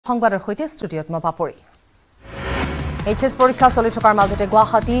সংবাদৰ হৈতে ষ্টুডিঅত মপাপৰি HS পৰীক্ষা চলি থকাৰ মাজতে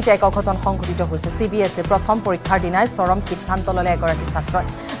গুৱাহাটীত এক অঘটন সংঘটিত হৈছে সিবিএছই প্ৰথম পৰীক্ষাৰ দিনাই চৰম সিদ্ধান্ত ললে এগৰাকী ছাত্ৰই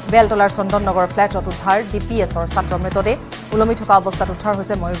বেলতলাৰ চন্দননগৰ ফ্ল্যাটত উদ্ধাৰ ডিপিএছৰ ছাত্ৰৰ মৃতদেহ উলমি থকা অৱস্থাত উদ্ধাৰ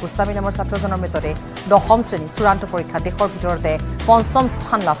হৈছে ময়ূৰ গোস্বামী নামৰ ছাত্ৰজনৰ মৃতদেহ দশম শ্ৰেণী চূড়ান্ত পৰীক্ষা দেশৰ ভিতৰতে পঞ্চম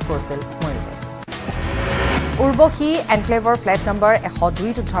স্থান লাভ কৰিছিল ময়ূৰে উৰ্বশী এনক্লেভৰ ফ্ল্যাট নম্বৰ 102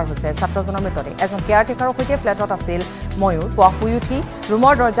 উদ্ধাৰ হৈছে ছাত্ৰজনৰ মৃতদেহ এজন কেয়াৰটেকাৰৰ সৈতে ফ্ল্যাটত আছিল ময়ূৰ পুৱা শুই উঠি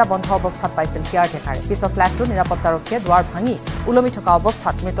ৰুমৰ দৰ্জা বন্ধ অৱস্থাত পাইছিল কেয়াৰটেকাৰে পিছত ফ্ল্যাটটোৰ নিৰাপত্তাৰক্ষীয়ে দুৱাৰ ভাঙি উলমি থকা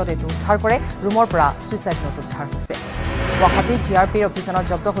অৱস্থাত মৃতদেহটো উদ্ধাৰ কৰে ৰুমৰ পৰা সুইচাইড নোট উদ্ধাৰ হৈছে গুৱাহাটী GRPৰ অভিযানত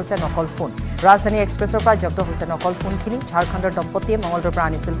জব্দ হৈছে নকল ফোন ৰাজধানী এক্সপ্ৰেছৰ পৰা জব্দ হৈছে নকল ফোনখিনি ঝাৰখণ্ডৰ দম্পতীয়ে মঙলবাৰৰ পৰা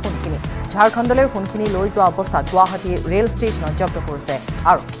আনিছিল ফোনখিনি ঝাৰখণ্ডলৈ ফোনখিনি লৈ যোৱা অৱস্থাত গুৱাহাটী ৰেল ষ্টেচনত জব্দ কৰিছে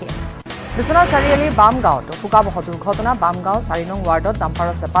আৰক্ষীয়ে বিশ্বনাথ চাৰিআলিৰ বামগাঁৱত শোকাবহ দুৰ্ঘটনা বামগাঁও 4 নং ৱাৰ্ডত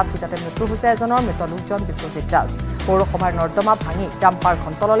ডাম্পাৰৰ চেপাত থিতাতে মৃত্যু হৈছে এজনৰ মৃত লোকজন বিশ্বজিৎ দাস পৌৰসভাৰ নৰ্দমা ভাঙি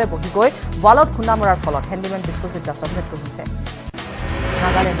ডাম্পাৰখন তললৈ বহি গৈ ৱালত খুন্দা মৰাৰ ফলত হেণ্ডিমেন বিশ্বজিৎ দাসৰ মৃত্যু হৈছে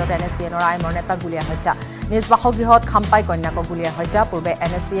নাগালেণ্ডত NSCNৰ আইমৰ নেতা গুলীয়া হত্যা নিজ বাসগৃহত খাম্পাই কন্যাকক গুলীয়া হত্যা পূৰ্বে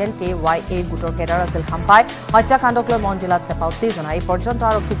NSCN KYA গোটৰ কেডাৰ আছিল খাম্পাই হত্যাকাণ্ডক লৈ মন জিলাত চেপা উত্তেজনা এই পৰ্যন্ত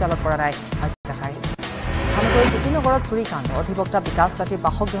আৰক্ষী জালত পৰা নাই হত্যাকাৰী মহানগৰীৰ জ্যোতিনগৰত চুৰিকাণ্ড অধিবক্তা বিকাশ ৰাতিৰ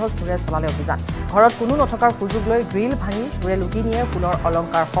বাসগৃহ চুৰে চলালে অভিযান ঘৰত কোনো নথকাৰ সুযোগ লৈ গ্ৰিল ভাঙি চুৰে লুটি নিয়ে ফুলৰ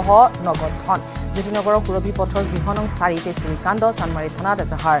অলংকাৰ সহ নগদ ধন জ্যোতিনগৰৰ সুৰভি পথৰ গৃহ নং 4তে চুৰিকাণ্ড চানমাৰী থানাত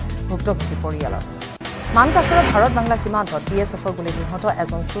এজাহাৰ ভুক্তভোগী পৰিয়ালৰ মানকাছৰৰ ভাৰত বাংলা সীমান্তত BSFৰ গুলীত নিহত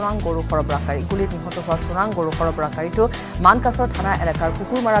এজন চোৰাং গৰু সৰবৰাহকাৰী গুলীত নিহত হোৱা চোৰাং গৰু সৰবৰাহকাৰীটো মানকাছৰ থানা এলেকাৰ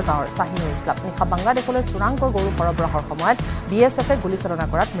কুকুৰমাৰা গাঁৱৰ চাহিনুৰ ইছলাম নিশা বাংলাদেশলৈ চোৰাংকৈ গৰু সৰবৰাহৰ সময়ত BSFে গুলীচালনা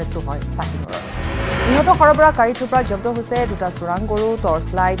কৰাত মৃত্যু হয় চাহিনুৰৰ নিহত সৰবৰাহকাৰীটোৰ পৰা জব্দ হৈছে দুটা চোৰাং গৰু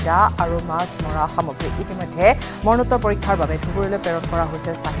টৰ্চলাইট দা আৰু মাছ মৰা সামগ্ৰী ইতিমধ্যে মৰণোত্তৰ পৰীক্ষাৰ বাবে ধুবুৰীলৈ প্ৰেৰণ কৰা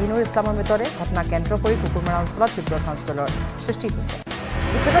হৈছে চাহিনুৰ ইছলামৰ মৃতদেহ ঘটনা কেন্দ্ৰ কৰি কুকুৰমাৰা অঞ্চলত তীব্ৰ চাঞ্চল্যৰ সৃষ্টি হৈছে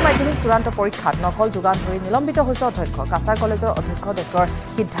উচ্চতৰ মাধ্যমিক চূড়ান্ত পৰীক্ষাত নকল যোগান ধৰি নিলম্বিত হৈছে অধ্যক্ষ কাছাৰ কলেজৰ অধ্যক্ষ ডক্টৰ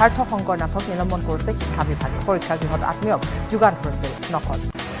সিদ্ধাৰ্থ শংকৰ নাথক নিলম্বন কৰিছে শিক্ষা বিভাগে পৰীক্ষাগৃহত আত্মীয়ক যোগান ধৰিছিল নকল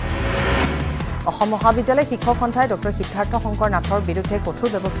অসম মহাবিদ্যালয় শিক্ষক সন্থাই ডক্টৰ সিদ্ধাৰ্থ শংকৰ নাথৰ বিৰুদ্ধে কঠোৰ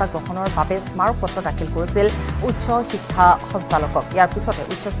ব্যৱস্থা গ্ৰহণৰ বাবে স্মাৰক পত্ৰ দাখিল কৰিছিল উচ্চ শিক্ষা সঞ্চালকক ইয়াৰ পিছতে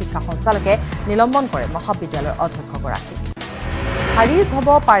উচ্চ শিক্ষা সঞ্চালকে নিলম্বন কৰে মহাবিদ্যালয়ৰ অধ্যক্ষগৰাকীক খাৰিজ হ'ব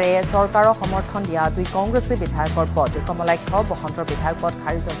পাৰে চৰকাৰৰ সমৰ্থন দিয়া দুই কংগ্ৰেছী বিধায়কৰ পদ কমলাক্ষ বসন্তৰ বিধায়ক পদ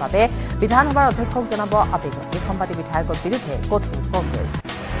খাৰিজৰ বাবে বিধানসভাৰ অধ্যক্ষক জনাব আবেদন এই সম্পাদী বিধায়কৰ বিৰুদ্ধে কঠোৰ কংগ্ৰেছ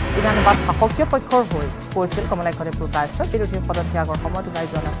বিধানসভাত শাসকীয় পক্ষৰ হৈ কৈছিল কমলাক্ষদেৱ পুৰকায়স্থ বিৰোধী সদন ত্যাগৰ সময়ত ওলাই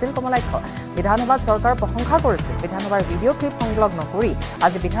যোৱা নাছিল কমলাক্ষ বিধানসভাত চৰকাৰৰ প্ৰশংসা কৰিছিল বিধানসভাৰ ভিডিঅ' ক্লিপ সংলগ্ন কৰি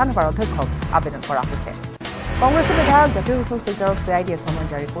আজি বিধানসভাৰ অধ্যক্ষক আবেদন কৰা হৈছে কংগ্ৰেছী বিধায়ক জাকিৰ হুছেইন চিটাৰক CIDয়ে সমন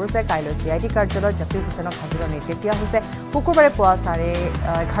জাৰি কৰিছে কাইলৈ CID কাৰ্যালয়ত জাকিৰ হুছেইনক হাজিৰৰ নিৰ্দেশ দিয়া হৈছে শুকুৰবাৰে পুৱা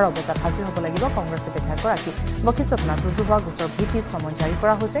 11:30 বজাত হাজিৰ হ'ব লাগিব কংগ্ৰেছী বিধায়কগৰাকী বশিষ্ঠ থানাত ৰুজু হোৱা গোচৰ ভিত্তিত সমন জাৰি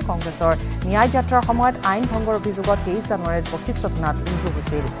কৰা হৈছে কংগ্ৰেছৰ ন্যায় যাত্ৰাৰ সময়ত আইন ভংগৰ অভিযোগত 23 জানুৱাৰীত বশিষ্ঠ থানাত ৰুজু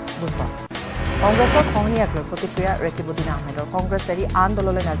হৈছিল গোচৰ কংগ্ৰেছৰ খহনীয়াক লৈ প্ৰতিক্ৰিয়া ৰেকিবুদ্দিন আহমেদৰ কংগ্ৰেছ এৰি আন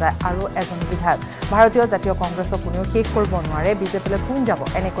দললৈ নাযায় আৰু এজন বিধায়ক ভাৰতীয় জাতীয় কংগ্ৰেছক কোনেও শেষ কৰিব নোৱাৰে বিজেপিলৈ কোন যাব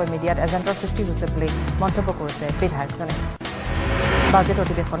এনেকৈ মিডিয়াত এজেণ্টৰ সৃষ্টি হৈছে বুলি মন্তব্য কৰিছে বিধায়কজনে বাজেট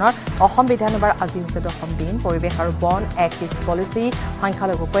অধিৱেশনৰ অসম বিধানসভাৰ আজি হৈছে দশম দিন পৰিৱেশ আৰু বন এক্ট ইজ পলিচি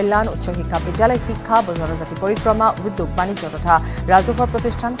সংখ্যালঘু কল্যাণ উচ্চ শিক্ষা বিদ্যালয় শিক্ষা জনজাতি পৰিক্ৰমা উদ্যোগ বাণিজ্য তথা ৰাজহুৱা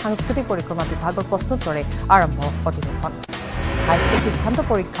প্ৰতিষ্ঠান সাংস্কৃতিক পৰিক্ৰমা বিভাগৰ প্ৰশ্নোত্তৰে আৰম্ভ অধিৱেশন হাইস্কুল শিক্ষান্ত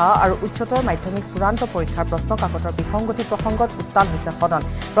পৰীক্ষা আৰু উচ্চতৰ মাধ্যমিক চূড়ান্ত পৰীক্ষাৰ প্ৰশ্নকাকতৰ বিসংগতি প্ৰসংগত উত্তাল হৈছে সদন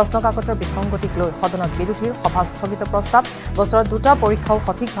প্ৰশ্নকাকতৰ বিসংগতিক লৈ সদনত বিৰোধীৰ সভা স্থগিত প্ৰস্তাৱ বছৰত দুটা পৰীক্ষাও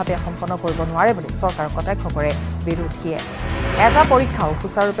সঠিকভাৱে সম্পন্ন কৰিব নোৱাৰে বুলি চৰকাৰক কটাক্ষ কৰে বিৰোধীয়ে এটা পৰীক্ষাও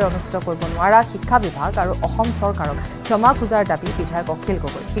সুচাৰুৰূপে অনুষ্ঠিত কৰিব নোৱাৰা শিক্ষা বিভাগ আৰু অসম চৰকাৰক ক্ষমা খোজাৰ দাবী বিধায়ক অখিল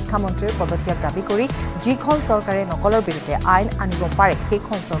গগৈ শিক্ষামন্ত্ৰীৰ পদত্যাগ দাবী কৰি যিখন চৰকাৰে নকলৰ বিৰুদ্ধে আইন আনিব পাৰে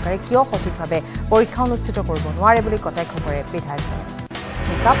সেইখন চৰকাৰে কিয় সঠিকভাৱে পৰীক্ষা অনুষ্ঠিত কৰিব নোৱাৰে বুলি কটাক্ষ কৰে বিধায়কজনে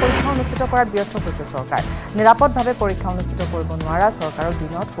শিক্ষা পৰীক্ষা অনুষ্ঠিত কৰাত ব্যৰ্থ হৈছে চৰকাৰ নিৰাপদভাৱে পৰীক্ষা অনুষ্ঠিত কৰিব নোৱাৰা চৰকাৰৰ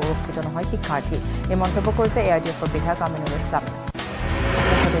দিনত সুৰক্ষিত নহয় শিক্ষাৰ্থী এই মন্তব্য কৰিছে AIDFৰ বিধায়ক আমিনুল ইছলামে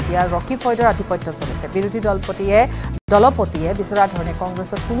কংগ্ৰেছত এতিয়া ৰকি ফয়ডৰ আধিপত্য চলিছে বিৰোধী দলপতিয়ে বিচৰা ধৰণে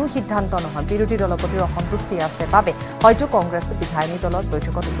কংগ্ৰেছৰ কোনো সিদ্ধান্ত নহয় বিৰোধী দলপতিৰ অসন্তুষ্টি আছে বাবে হয়তো কংগ্ৰেছ বিধায়িনী দলত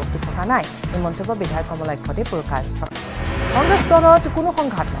বৈঠকত উপস্থিত থকা নাই এই মন্তব্য বিধায়ক কমলাক্ষদেৱ পুৰকায়স্থৰ কংগ্ৰেছ দলত কোনো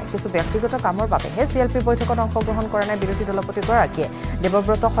সংঘাত নাই কিছু ব্যক্তিগত কামৰ বাবেহে CLP বৈঠকত অংশগ্ৰহণ কৰা নাই বিৰোধী দলপতিগৰাকীয়ে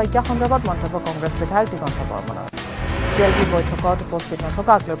দেৱব্ৰত শইকীয়া সন্দৰ্ভত মন্তব্য কংগ্ৰেছ বিধায়ক দিগন্ত বৰ্মনৰ CLP বৈঠকত উপস্থিত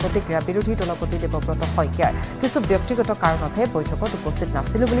নথকাক লৈ প্ৰতিক্ৰিয়া বিৰোধী দলপতি দেৱব্ৰত শইকীয়াৰ কিছু ব্যক্তিগত কাৰণতহে বৈঠকত উপস্থিত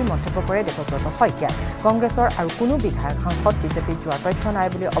নাছিল বুলি মন্তব্য কৰে দেৱব্ৰত শইকীয়াই কংগ্ৰেছৰ আৰু কোনো বিধায়ক সাংসদ বিজেপিত যোৱাৰ তথ্য নাই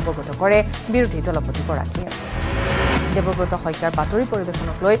বুলি অৱগত কৰে বিৰোধী দলপতিগৰাকীয়ে দেৱব্ৰত শইকীয়াৰ বাতৰি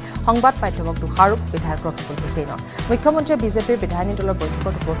পৰিৱেশনক লৈ সংবাদ মাধ্যমক দোষাৰোপ বিধায়ক ৰকিবুল হুছেইনৰ মুখ্যমন্ত্ৰীয়ে বিজেপিৰ বিধায়িনী দলৰ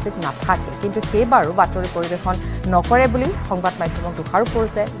বৈঠকত উপস্থিত নাথাকে কিন্তু সেইবাৰো বাতৰি পৰিৱেশন নকৰে বুলি সংবাদ মাধ্যমক দোষাৰোপ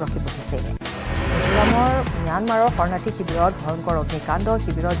কৰিছে ৰকিবুল হুছেইনে মিজোৰামৰ ম্যানমাৰৰ শৰণাৰ্থী শিবিৰত ভয়ংকৰ অগ্নিকাণ্ড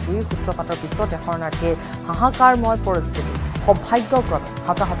শিবিৰত জুইৰ সূত্ৰপাতৰ পিছতে শৰণাৰ্থীৰ হাহাকাৰময় পৰিস্থিতি সৌভাগ্যক্ৰমে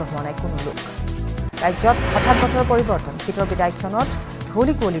হতাহত হোৱা নাই কোনো লোক ৰাজ্যত হঠাৎ বতৰৰ পৰিৱৰ্তন শীতৰ বিদায়ক্ষণত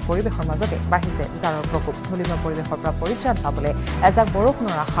ধূলি কুঁৱলী পৰিৱেশৰ মাজতে বাঢ়িছে জাৰৰ প্ৰকোপ ধূলিময় পৰিৱেশৰ পৰা পৰিত্ৰাণ পাবলৈ এজাক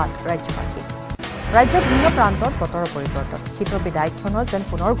বৰষুণৰ আশাত ৰাজ্যবাসী ৰাজ্যৰ ভিন্ন প্ৰান্তত বতৰৰ পৰিৱৰ্তন শীতৰ বিদায়ক্ষণত যেন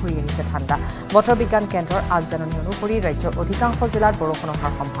পুনৰ ঘূৰি আহিছে ঠাণ্ডা বতৰ বিজ্ঞান কেন্দ্ৰৰ আগজাননী অনুসৰি ৰাজ্যৰ অধিকাংশ জিলাত বৰষুণ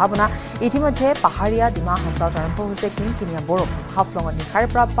অহাৰ সম্ভাৱনা ইতিমধ্যে পাহাৰীয়া ডিমা হাছাওত আৰম্ভ হৈছে কিনকিনীয়া বৰষুণ হাফলঙত নিশাৰে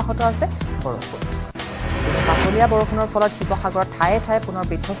পৰা অব্যাহত আছে বৰষুণ পাতলীয়া বৰষুণৰ ফলত শিৱসাগৰত ঠায়ে ঠায়ে পুনৰ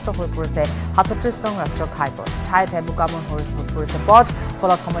বিধ্বস্ত হৈ পৰিছে ৩৭ নং ৰাষ্ট্ৰীয় ঘাইপথ ঠায়ে ঠায়ে বোকাময় হৈ পৰিছে পথ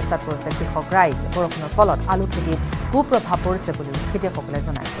ফলত সমস্যাত পৰিছে কৃষক ৰাইজ বৰষুণৰ ফলত আলু খেতিত কুপ্ৰভাৱ পৰিছে বুলিও খেতিয়কসকলে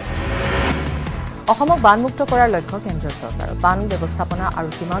জনাইছে অসমক বানমুক্ত কৰাৰ লক্ষ্য কেন্দ্ৰীয় চৰকাৰৰ বান ব্যৱস্থাপনা আৰু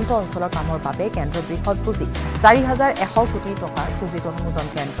সীমান্ত অঞ্চলৰ কামৰ বাবে কেন্দ্ৰৰ বৃহৎ পুঁজি ৪,১০০ কোটি টকাৰ পুঁজিত অনুমোদন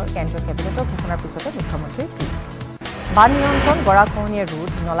কেন্দ্ৰীয় কেবিনেটৰ ঘোষণাৰ পিছতে মুখ্যমন্ত্ৰীৰ টুইট বান নিয়ন্ত্ৰণ গৰাখহনীয়া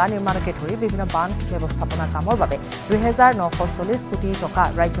ৰোধ নলা নিৰ্মাণকে ধৰি বিভিন্ন বান ব্যৱস্থাপনা কামৰ বাবে ২,৯৪০ কোটি টকা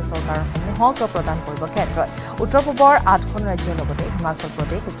ৰাজ্য চৰকাৰৰ সমূহক প্ৰদান কৰিব কেন্দ্ৰই উত্তৰ পূবৰ ৮খন ৰাজ্যৰ লগতে হিমাচল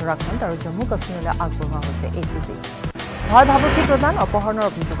প্ৰদেশ উত্তৰাখণ্ড আৰু জম্মু কাশ্মীৰলৈ আগবঢ়োৱা হৈছে এই পুঁজি ভয় ভাবুকি প্ৰদান অপহৰণৰ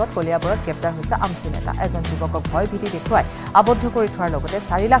অভিযোগত কলিয়াবৰত গ্ৰেপ্তাৰ হৈছে আমচু নেতা এজন যুৱকক ভয় ভীতি দেখুৱাই আবদ্ধ কৰি থোৱাৰ লগতে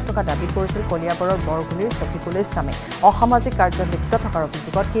 ৪ লাখ টকা দাবী কৰিছিল কলিয়াবৰৰ বৰগুলিৰ ছফিকুল ইছলামে অসামাজিক কাৰ্যত লিপ্ত থকাৰ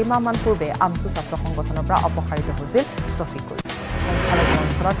অভিযোগত কেইমাহমান পূৰ্বে আমচু ছাত্ৰ সংগঠনৰ পৰা অপসাৰিত হৈছিল ছফিকুল সংখ্যালঘু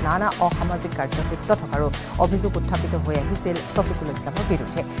অঞ্চলত নানা অসামাজিক কাৰ্যত লিপ্ত থকাৰো অভিযোগ উত্থাপিত হৈ আহিছিল ছফিকুল ইছলামৰ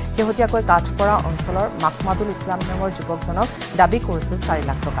বিৰুদ্ধে শেহতীয়াকৈ কাঠপৰা অঞ্চলৰ মাকমাদুল ইছলাম নামৰ যুৱকজনক দাবী কৰিছিল ৪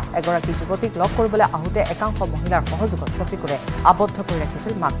 লাখ টকা এগৰাকী যুৱতীক লগ কৰিবলৈ আহোঁতে একাংশ মহিলাৰ সহযোগত ছফিকুলে আবদ্ধ কৰি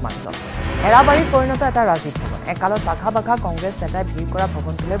ৰাখিছিল মাকমাদুলক এৰাবাৰীত পৰিণত এটা ৰাজীৱ ভৱন একালত বাঘা বাঘা কংগ্ৰেছ নেতাই ভিৰ কৰা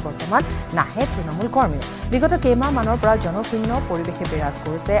ভৱনটোলৈ বৰ্তমান নাহে তৃণমূল কৰ্মীও বিগত কেইমাহমানৰ পৰা জনশূন্য পৰিৱেশে বিৰাজ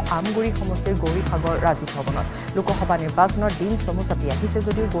কৰিছে আমগুৰি সমষ্টিৰ গৌৰীসাগৰ ৰাজীৱ ভৱনত লোকসভা নিৰ্বাচনৰ দিন চমু চাপি আহিছে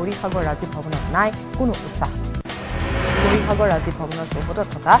যদিও গৌৰীসাগৰ ৰাজীৱ ভৱনত নাই কোনো উৎসাহ গৌৰীসাগৰ ৰাজীৱ ভৱনৰ চৌহদত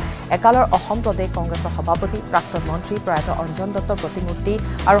থকা একালৰ অসম প্ৰদেশ কংগ্ৰেছৰ সভাপতি প্ৰাক্তন মন্ত্ৰী প্ৰয়াত অঞ্জন দত্তৰ প্ৰতিমূৰ্তি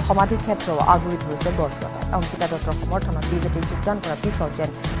আৰু সমাধি ক্ষেত্ৰও আগুৰি ধৰিছে গছলতাই অংকিতা দত্তৰ সমৰ্থনত বিজেপিত যোগদান কৰাৰ পিছত যেন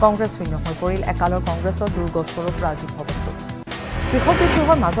কংগ্ৰেছ শূন্য হৈ পৰিল একালৰ কংগ্ৰেছৰ দুৰ্গস্বৰূপ ৰাজীৱ ভৱনটো কৃষক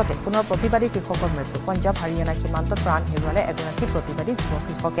বিদ্ৰোহৰ মাজতে পুনৰ প্ৰতিবাদী কৃষকৰ মৃত্যু পঞ্জাৱ হাৰিয়ানা সীমান্তত প্ৰাণ হেৰুৱালে এগৰাকী প্ৰতিবাদী যুৱ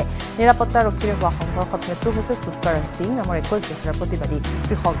কৃষকে নিৰাপত্তাৰক্ষীৰে হোৱা সংঘৰ্ষত মৃত্যু হৈছে সুফকৰণ সিং নামৰ ২১ বছৰীয়া প্ৰতিবাদী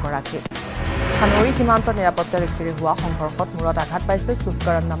কৃষকগৰাকীৰ খানৌৰী সীমান্তত নিৰাপত্তাৰক্ষীৰে হোৱা সংঘৰ্ষত মূৰত আঘাত পাইছে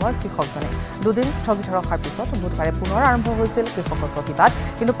সুফকৰণ নামৰ কৃষকজনে দুদিন স্থগিত ৰখাৰ পিছত বুধবাৰে পুনৰ আৰম্ভ হৈছিল কৃষকৰ প্ৰতিবাদ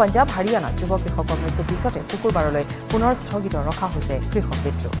কিন্তু পঞ্জাৱ হাৰিয়ানাত যুৱ কৃষকৰ মৃত্যুৰ পিছতে শুকুৰবাৰলৈ পুনৰ স্থগিত ৰখা হৈছে কৃষক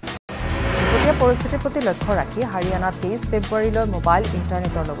বিদ্ৰোহ শেহতীয়া পৰিস্থিতিৰ প্ৰতি লক্ষ্য ৰাখি হাৰিয়ানাত ২৩ ফেব্ৰুৱাৰীলৈ মোবাইল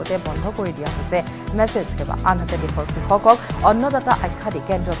ইণ্টাৰনেটৰ লগতে বন্ধ কৰি দিয়া হৈছে মেছেজ সেৱা আনহাতে দেশৰ কৃষকক অন্নদাতা আখ্যা দি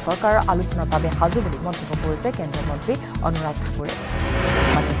কেন্দ্ৰীয় চৰকাৰৰ আলোচনাৰ বাবে সাজু বুলি মন্তব্য কৰিছে কেন্দ্ৰীয় মন্ত্ৰী অনুৰাগ ঠাকুৰে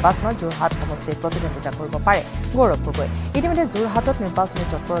নিৰ্বাচনত যোৰহাট সমষ্টিত প্ৰতিদ্বন্দ্বিতা কৰিব পাৰে গৌৰৱ গগৈ ইতিমধ্যে যোৰহাটত নিৰ্বাচনী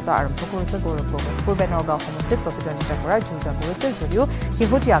তৎপৰতা আৰম্ভ কৰিছে গৌৰৱ গগৈ পূৰ্বে নগাঁও সমষ্টিত প্ৰতিদ্বন্দ্বিতা কৰাৰ যোজনা কৰিছিল যদিও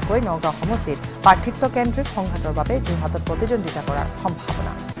শেহতীয়াকৈ নগাঁও সমষ্টিত প্ৰাৰ্থিত্বকেন্দ্ৰিক সংঘাতৰ বাবে যোৰহাটত প্ৰতিদ্বন্দ্বিতা কৰাৰ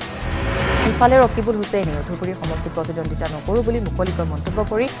সম্ভাৱনা ইফালে ৰকিবুল হুছেইনেও ধুবুৰী সমষ্টিত প্ৰতিদ্বন্দ্বিতা নকৰোঁ বুলি মুকলিকৈ মন্তব্য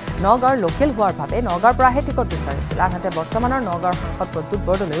কৰি নগাঁৱৰ লোকেল হোৱাৰ বাবে নগাঁৱৰ পৰাহে টিকট বিচাৰিছিল আনহাতে বৰ্তমানৰ নগাঁৱৰ সাংসদ প্ৰদ্যুৎ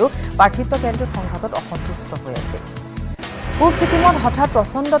বৰদলৈও প্ৰাৰ্থিত্বকেন্দ্ৰিক সংঘাতত অসন্তুষ্ট হৈ আছিল পূব ছিকিমত হঠাৎ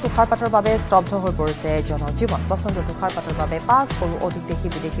প্ৰচণ্ড তুষাৰপাতৰ বাবে স্তব্ধ হৈ পৰিছে জনজীৱন প্ৰচণ্ড তুষাৰপাতৰ বাবে ৫ কৰো অধিক দেশী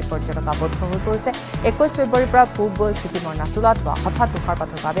বিদেশী পৰ্যটক আবদ্ধ হৈ পৰিছে ২১ ফেব্ৰুৱাৰীৰ পৰা পূব ছিকিমৰ নাটুলাত হোৱা হঠাৎ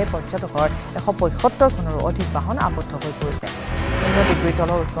তুষাৰপাতৰ বাবে পৰ্যটকৰ ১৭৫খনৰো অধিক বাহন আবদ্ধ হৈ পৰিছে ০ ডিগ্ৰী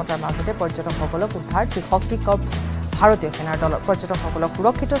তলৰ উষ্ণতাৰ মাজতে পৰ্যটকসকলক উদ্ধাৰ ত্ৰিশক্তি কৰ্পছ ভাৰতীয় সেনাৰ দলৰ পৰ্যটকসকলক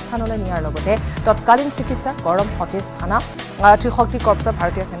সুৰক্ষিত স্থানলৈ নিয়াৰ লগতে তৎকালীন চিকিৎসা গৰম সতেজ খানা ত্ৰিশক্তি কৰ্পছৰ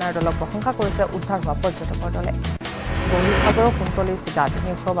ভাৰতীয় সেনাৰ দলক প্ৰশংসা কৰিছে উদ্ধাৰ হোৱা পৰ্যটকৰ দলে গৌৰীসাগৰৰ কুন্তলী চিগাত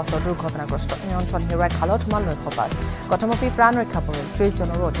নৈশ বাছৰ দুৰ্ঘটনাগ্ৰস্ত নিয়ন্ত্ৰণ হেৰুৱাই খালত সোমাল নৈশ বাছ কথমপি প্ৰাণ ৰক্ষা পৰিল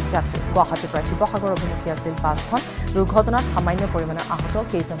 ৩০জনৰো অধিক যাত্ৰী গুৱাহাটীৰ পৰা শিৱসাগৰ অভিমুখী আছিল বাছখন দুৰ্ঘটনাত সামান্য পৰিমাণৰ আহত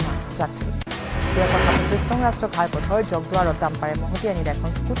কেইজনমান যাত্ৰী ৩৭ নং ৰাষ্ট্ৰীয় ঘাইপথৰ জগদুৱাৰত ডাম্পাৰে মহতি আনিলে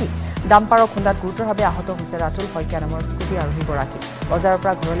এখন স্কুটি ডাম্পাৰৰ খুন্দাত গুৰুতৰভাৱে আহত হৈছে ৰাতুল শইকীয়া নামৰ স্কুটি আৰোহীগৰাকী বজাৰৰ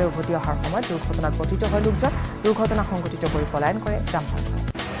পৰা ঘৰলৈ উভতি অহাৰ সময়ত দুৰ্ঘটনাত পতিত হয় লোকজন দুৰ্ঘটনা সংঘটিত কৰি পলায়ন কৰে ডাম্পাৰখন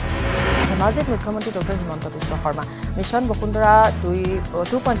ধেমাজিত মুখ্যমন্ত্ৰী ডক্টৰ হিমন্ত বিশ্ব শৰ্মা মিছন বসুন্ধৰা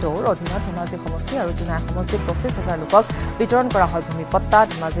 2.0ৰ অধীনত ধেমাজি সমষ্টি আৰু জোনাই সমষ্টিত 25,000 লোকক বিতৰণ কৰা হয় ভূমিপট্টা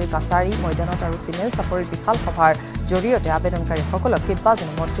ধেমাজিৰ কাছাৰী ময়দানত আৰু চিমেণ্ট চাপৰিৰ বিশাল সভাৰ জৰিয়তে আবেদনকাৰীসকলক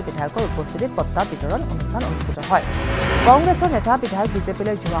কেইবাজনো মন্ত্ৰী বিধায়কৰ উপস্থিতিত পট্টা বিতৰণ অনুষ্ঠান অনুষ্ঠিত হয় কংগ্ৰেছৰ নেতা বিধায়ক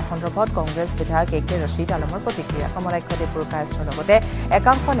বিজেপিলৈ যোৱা সন্দৰ্ভত কংগ্ৰেছ বিধায়ক একে ৰছিদ আলমৰ প্ৰতিক্ৰিয়া কমলাক্ষ দেৱপুৰ কায়স্থৰ লগতে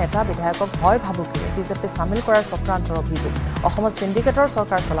একাংশ নেতা বিধায়কক ভয় ভাবুকিৰে বিজেপি সামিল কৰাৰ চক্ৰান্তৰ অভিযোগ অসমত সিন্ডিকেটৰ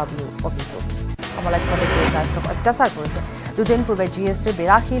চৰকাৰ চলা বুলিও অভিযোগ কমলাক্ষ দেৱপুৰ কায়স্থক অত্যাচাৰ কৰিছে দুদিন পূৰ্বে GSTৰ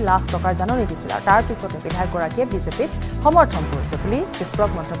 82 লাখ টকাৰ জাননী দিছিল আৰু তাৰ পিছতে বিধায়কগৰাকীয়ে বিজেপিক সমৰ্থন কৰিছে বুলি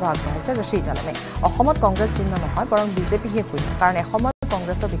বিস্ফোৰক মন্তব্য আগবঢ়াইছে ৰছিদ আলমে অসমত কংগ্ৰেছ শূন্য নহয় বৰং বিজেপিহে শূন্য কাৰণ এসময়ত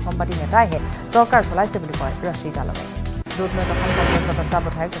কংগ্ৰেছৰ বিসম্বাদী নেতাইহে চৰকাৰ চলাইছে বুলি কয় ৰছিদ আলমে দুধনৈত অসম কংগ্ৰেছৰ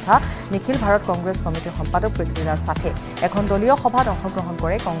তত্ত্বাৱধায়ক তথা নিখিল ভাৰত কংগ্ৰেছ কমিটিৰ সম্পাদক পৃথ্বীৰাজ সাথে এখন দলীয় সভাত অংশগ্ৰহণ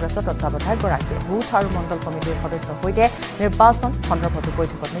কৰে কংগ্ৰেছৰ তত্ত্বাৱধায়কগৰাকীয়ে বুথ আৰু মণ্ডল কমিটিৰ সদস্যৰ সৈতে নিৰ্বাচন সন্দৰ্ভতো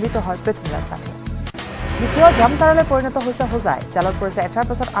বৈঠকত মিলিত হয় পৃথ্বীৰাজ সাথে দ্বিতীয় জামতাৰালৈ পৰিণত হৈছে হোজাই জালত পৰিছে এটাৰ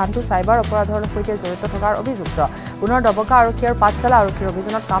পাছত আনটো চাইবাৰ অপৰাধৰ সৈতে জড়িত থকাৰ অভিযুক্ত পুনৰ ডবকা আৰক্ষী আৰু পাঠশালা আৰক্ষীৰ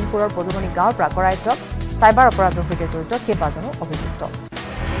অভিযানত কামপুৰৰ পদুমণি গাঁৱৰ পৰা কৰায়ত্ব চাইবাৰ অপৰাধৰ সৈতে জড়িত কেইবাজনো অভিযুক্ত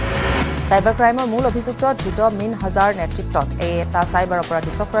সাইবাৰ ক্ৰাইমৰ মূল অভিযুক্ত ধৃত মিন হাজাৰ নেতৃত্বত এটা সাইবাৰ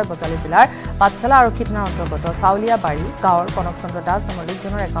অপৰাধী চক্ৰই বজালী জিলাৰ পাঠশালা আৰক্ষী থানাৰ অন্তৰ্গত চাউলিয়া বাৰী গাঁৱৰ কনকচন্দ্ৰ দাস নামৰ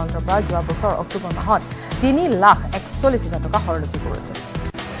লোকজনৰ একাউণ্টৰ পৰা যোৱা বছৰ অক্টোবৰ মাহত 3,41,000 টকা হৰলুকি কৰিছিল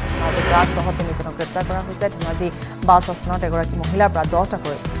আজি ড্ৰাগছ সহ 3জনক গ্ৰেপ্তাৰ কৰা হৈছে ধেমাজি বাছ আস্থানত এগৰাকী মহিলাৰ পৰা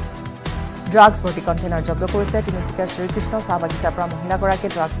 10টাকৈ ড্ৰাগছ ভৰ্তি কণ্টেইনাৰ জব্দ কৰিছে তিনিচুকীয়া শ্ৰীকৃষ্ণ চাহ বাগিচাৰ পৰা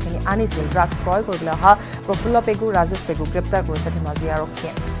মহিলাগৰাকীয়ে ড্ৰাগছখিনি আনিছিল ড্ৰাগছ ক্ৰয় কৰিবলৈ অহা প্ৰফুল্ল পেগু ৰাজেশ পেগু গ্ৰেপ্তাৰ কৰিছে ধেমাজি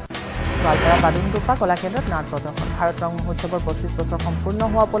আৰক্ষীয়ে গোৱালপাৰা বাদুংডুপ্পা কলাকেন্দ্ৰত নাট প্ৰদৰ্শন ভাৰত ৰং মহোৎসৱৰ 25 বছৰ সম্পূৰ্ণ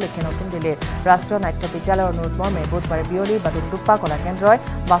হোৱা উপলক্ষে নতুন দিল্লীৰ ৰাষ্ট্ৰীয় নাট্য বিদ্যালয়ৰ অনুৰোধ মৰ্মে বুধবাৰে বিয়লি বাদুংডুপ্পা কলাকেন্দ্ৰই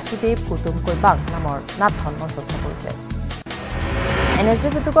বাসুদেৱ কুটুম কৈবাং নামৰ নাটখন মঞ্চস্থ কৰিছে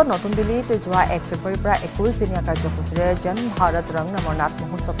NSDৰ বিদ্যুৎত নতুন দিল্লীত যোৱা 1 ফেব্ৰুৱাৰীৰ পৰা 21 দিনীয়া কাৰ্যসূচীৰে জন ভাৰত ৰং নামৰ নাট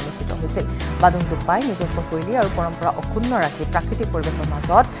মহোৎসৱ অনুষ্ঠিত হৈছিল বাদুংডুপ্পাই নিজস্ব শৈলী আৰু পৰম্পৰা অক্ষুণ্ণ ৰাখি প্ৰাকৃতিক পৰিৱেশৰ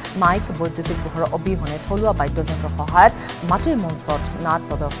মাজত মাইক বৈদ্যুতিক পোহৰৰ অবিহনে থলুৱা বাদ্যযন্ত্ৰৰ সহায়ত মাটিৰ মঞ্চত নাট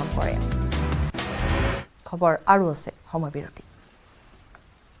প্ৰদৰ্শন কৰে খবৰ আৰু আছে সময় বিৰতি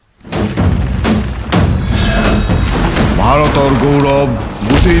ভাৰতৰ গৌৰৱ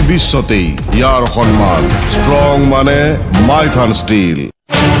গোটেই বিশ্বতেই ইয়াৰ সন্মান ষ্ট্ৰং মানে মাইথান ষ্টীল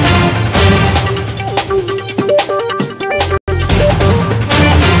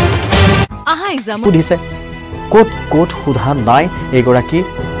সুধিছে ক'ত ক'ত সোধা নাই এইগৰাকী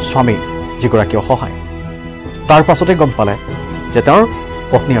স্বামী যিগৰাকী অসহায় তাৰ পাছতে গম পালে যে তেওঁৰ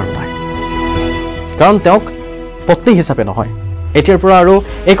পত্নী আৰু নাই কাৰণ তেওঁক পত্নী হিচাপে নহয় এতিয়াৰ পৰা আৰু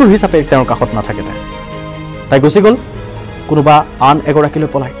একো হিচাপে তেওঁৰ কাষত নাথাকে তাই গুচি গ'ল কোনোবা আন এগৰাকীলৈ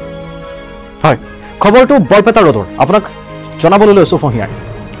পলাই হয় খবৰটো বৰপেটা ৰোডৰ আপোনাক জনাবলৈ লৈছো ফহিয়াৰ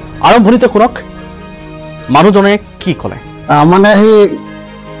আৰম্ভণিতে শুনক মানুহজনে কি ক'লে মানে সেই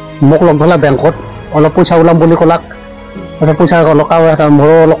মোক লগ ধৰিলে বেংকত অলপ পইচা ওলাম বুলি ক'লাক পইচা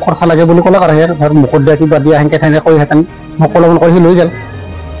মোৰো অলপ খৰচা লাগে বুলি ক'লাক আৰু সেই মুখত দিয়া কিবা দিয়া সেনেকৈ সেনেকৈ কৈ হেঁতেন মোক অলপমান কৰি সি লৈ গ'ল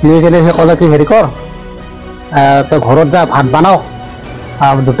লৈ গ'লে সেই ক'লে কি হেৰি কৰ তই ঘৰত যা ভাত বনাও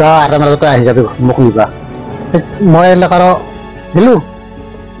 2টা 8টাৰ মাজতে আহি যাবি মোক নিবা মই এলেকাৰ গেলোঁ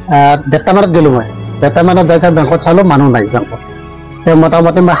 1:30 মানত গেলোঁ মই 1:30 মানত যাই বেংকত চালোঁ মানুহ নাই বেংকত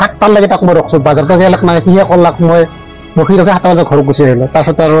মোটামুটি মই 7টাৰ লাগি তাক মই ৰখছোঁ বাজাৰটো গেলাক নাই সিহে ক'লাক মই ৰখি 7টা বজাত ঘৰত গুচি আহিলোঁ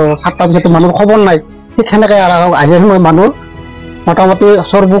তাৰপিছত আৰু 7টা বজাত মানুহৰ খবৰ নাই ঠিক সেনেকৈ আহি মই মানুহ মোটামুটি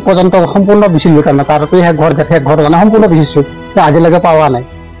চৰবুক পৰ্যন্ত সম্পূৰ্ণ বিচিলোঁ তাৰমানে তাৰপৰা সেই ঘৰ মানে সম্পূৰ্ণ বিচিছোঁ আজিলৈকে পোৱা নাই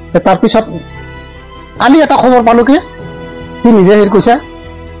তাৰপিছত কালি এটা খবৰ পালোঁ কি সি নিজে হেৰি কৈছে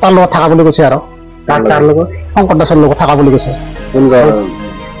তাৰ লগত থকা বুলি কৈছে আৰু তাৰ লগত শংকৰ দাসৰ লগত থকা বুলি কৈছে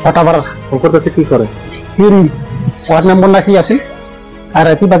ভটাপাৰা শংকৰ দাসে কি কৰে সি ৱাৰ্ড মেম্বাৰ না কি আছিল আৰু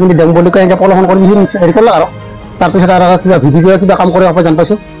কিবা কিবি দেম বুলি কয় এনেকৈ প্ৰলোভন কৰি সি হেৰি কৰিলে আৰু তাৰপিছত আৰু কিবা ভিডিঅ' কিবা কাম কৰি জান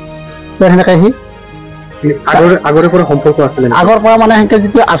পাইছোঁ সেনেকৈ সি আগৰে পৰা সম্পৰ্ক আছিলে আগৰ পৰা মানে সেনেকৈ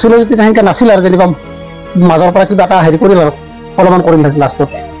যিটো আছিলে যদি সেনেকৈ নাছিল আৰু যেনিবা মাজৰ পৰা কিবা এটা হেৰি কৰিল আৰু প্ৰলোভন কৰিল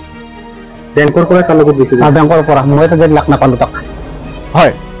লাষ্টত বেংকৰ পৰা তাৰ লগত গৈছিল বেংকৰ পৰা মই তাতে লাখ নাপালোঁ তাক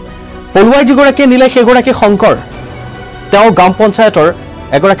হয় পলুৱাই যিগৰাকীয়ে নিলে সেইগৰাকী শংকৰ তেওঁ গাঁও পঞ্চায়তৰ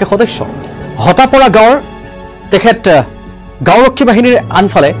এগৰাকী সদস্য হতাপৰা গাঁৱৰ তেখেত গাঁওৰক্ষী বাহিনীৰ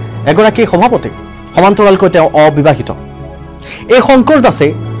আনফালে এগৰাকী সভাপতি সমান্তৰালকৈ তেওঁ অবিবাহিত এই শংকৰ দাসে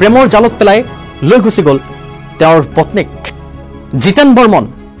প্ৰেমৰ জালত পেলাই লৈ গুচি গ'ল তেওঁৰ পত্নীক জিতেন বৰ্মন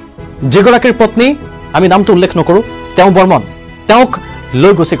যিগৰাকীৰ পত্নী আমি নামটো উল্লেখ নকৰোঁ তেওঁ বৰ্মন তেওঁক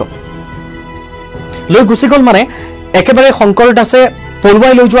লৈ গুচি গ'ল মানে একেবাৰে শংকৰ দাসে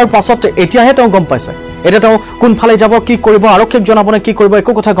পলুৱাই লৈ যোৱাৰ পাছত এতিয়াহে তেওঁ গম পাইছে এতিয়া তেওঁ কোনফালে যাব কি কৰিব আৰক্ষীক জনাবনে কি কৰিব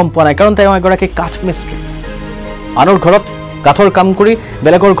একো কথা গম পোৱা নাই কাৰণ তেওঁ এগৰাকী কাঠ মিস্ত্ৰী আনৰ ঘৰত কাঠৰ কাম কৰি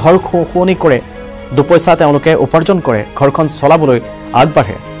বেলেগৰ ঘৰ শুৱনি কৰে দুপইচা তেওঁলোকে উপাৰ্জন কৰে ঘৰখন চলাবলৈ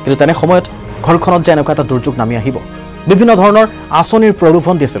আগবাঢ়ে কিন্তু তেনে সময়ত ঘৰখনত যে এনেকুৱা এটা দুৰ্যোগ নামি আহিব বিভিন্ন ধৰণৰ আঁচনিৰ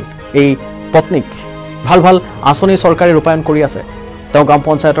প্ৰলোভন দিছিল এই পত্নীক ভাল ভাল আঁচনি চৰকাৰে ৰূপায়ণ কৰি আছে তেওঁ গ্ৰাম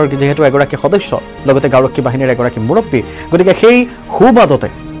পঞ্চায়তৰ যেহেতু এগৰাকী সদস্য লগতে গাঁওৰক্ষী বাহিনীৰ এগৰাকী মুৰব্বী গতিকে সেই সুবাদতে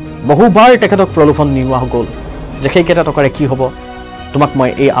বহুবাৰ তেখেতক প্ৰলোভন নিওৱা গ'ল যে সেইকেইটা টকাৰে কি হ'ব তোমাক মই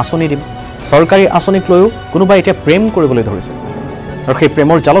এই আঁচনি দিম চৰকাৰী আঁচনিক লৈও কোনোবাই এতিয়া প্ৰেম কৰিবলৈ ধৰিছে আৰু সেই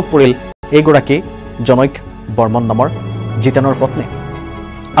প্ৰেমৰ জালত পৰিল এইগৰাকী জনৈক বৰ্মন নামৰ জিতেনৰ পত্নী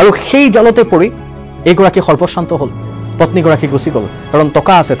আৰু সেই জালতে পৰি এইগৰাকী সৰ্বশান্ত হ'ল পত্নীগৰাকী গুচি গ'ল কাৰণ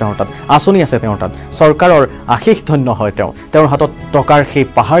টকা আছে তেওঁৰ তাত আঁচনি আছে তেওঁৰ তাত চৰকাৰৰ আশীষ ধন্য হয় তেওঁৰ হাতত টকাৰ সেই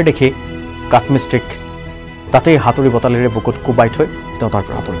পাহাৰ দেখি কাঠমিস্ত্ৰীক তাতেই হাতুৰি বটালিৰে বুকুত কোবাই থৈ তেওঁ তাৰ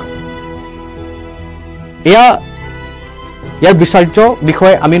পৰা আঁতৰি গ'ল ইয়াৰ বিচাৰ্য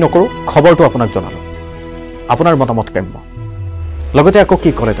বিষয়ে আমি নকৰোঁ খবৰটো আপোনাক জনালোঁ আপোনাৰ মতামত কাম্য লগতে আকৌ কি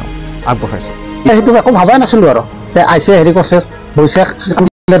কৰে তেওঁ আগবঢ়াইছোঁ সেইটো একো ভাবাই নাছিলোঁ আৰু আইছে হেৰি কৰিছে বৈশাখ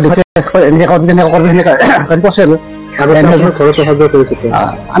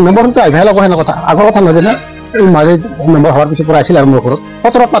নম্বৰটো আহিবহে লগৰ সেনে কথা আগৰ কথা নহয় জানো এই মাজে নম্বৰ হোৱাৰ পিছৰ পৰা আহিছিল আৰু মোৰ ঘৰত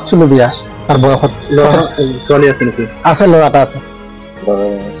 17 পাতিছিলোঁ বিয়া তাৰ বয়সত ছোৱালী আছে নেকি আছে ল'ৰা এটা আছে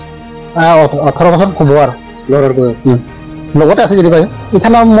 18 বছৰ হ'ব আৰু ল'ৰাৰ লগতে আছে যদি পাই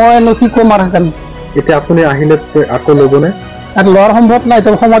এইখানে মইনো কি ক'ম আৰু সেইকাৰণে এতিয়া আপুনি আহিলে আকৌ ল'বনে আৰু লোৱাৰ সম্ভৱ নাই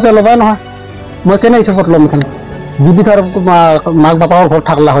এতিয়া সময়তে ল'বাই নহয় মই কেনে হিচাপত ল'ম এইখানে যদি ধৰ মাক বাপাকৰ ঘৰত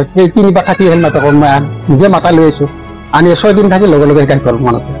থাকলা হয় এই 3 বা থাকি হ'ল নাটকৰ মই নিজে মাতা লৈ আহিছোঁ আনি 6 দিন থাকি লগে লগে শিকাই গ'ল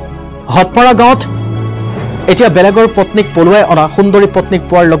মনত হতপৰা গাঁৱত এতিয়া বেলেগৰ পত্নীক পলুৱাই অনা সুন্দৰী পত্নীক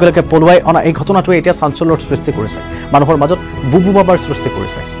পোৱাৰ লগে লগে পলুৱাই অনা এই ঘটনাটোৱে এতিয়া চাঞ্চল্যৰ সৃষ্টি কৰিছে মানুহৰ মাজত বুবু বাবাৰ সৃষ্টি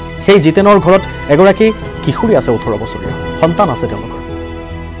কৰিছে সেই জিতেনৰ ঘৰত এগৰাকী কিশোৰী আছে 18 বছৰীয়া সন্তান আছে তেওঁলোকৰ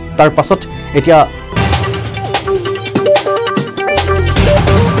তাৰ পাছত এতিয়া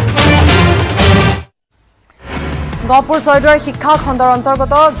গহপুৰ ছয়দুৱাৰ শিক্ষা খণ্ডৰ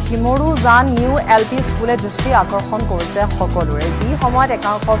অন্তৰ্গত ঘিমৰু জান নিউ LP স্কুলে দৃষ্টি আকৰ্ষণ কৰিছে সকলোৰে যি সময়ত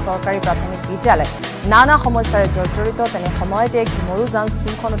একাংশ চৰকাৰী প্ৰাথমিক বিদ্যালয় নানা সমস্যাৰে জৰ্জৰিত তেনে সময়তে ঘিমৰু জান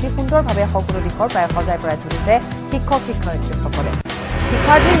স্কুলখন অতি সুন্দৰভাৱে সকলো দিশৰ প্ৰায় সজাই পৰাই তুলিছে শিক্ষক শিক্ষয়িত্ৰীসকলে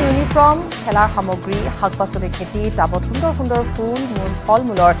শিক্ষাৰ্থীৰ ইউনিফৰ্ম খেলাৰ সামগ্ৰী শাক পাচলি খেতি টাবত সুন্দৰ সুন্দৰ ফুল ফল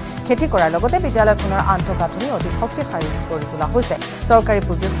মূলৰ খেতি কৰাৰ লগতে বিদ্যালয়খনৰ আন্তঃগাঁথনি অধিক শক্তিশালী কৰি তোলা হৈছে চৰকাৰী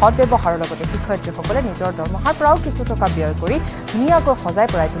পুঁজিৰ সৎ ব্যৱহাৰৰ লগতে শিক্ষয়িত্ৰীসকলে নিজৰ দৰমহাৰ পৰাও কিছু টকা ব্যয় কৰি ধুনীয়াকৈ সজাই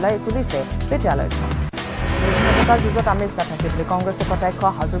পৰাই তুলিছে বিদ্যালয়খন যুঁজত আমেজ নাথাকে বুলি কংগ্ৰেছৰ কটাক্ষ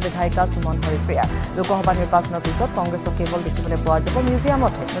হাজোৰ বিধায়িকা সুমন হৰিপ্ৰিয়া লোকসভা নিৰ্বাচনৰ পিছত কংগ্ৰেছক কেৱল দেখিবলৈ পোৱা যাব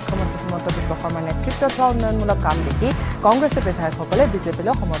মিউজিয়ামতহে মুখ্যমন্ত্ৰী হিমন্ত বিশ্ব শৰ্মাৰ নেতৃত্বত হোৱা উন্নয়নমূলক কাম দেখি কংগ্ৰেছে বিধায়কসকলে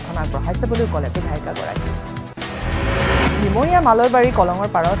বিজেপিলৈ সমৰ্থন আগবঢ়াইছে বুলিও ক'লে বিধায়িকাগৰাকী নিমৰীয়া মালৈবাৰী কলঙৰ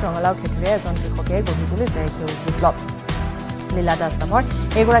পাৰত ৰঙালাও খেতিৰে এজন কৃষকে গঢ়ি তুলিছে সেউজ বিপ্লৱ লীলা দাস নামৰ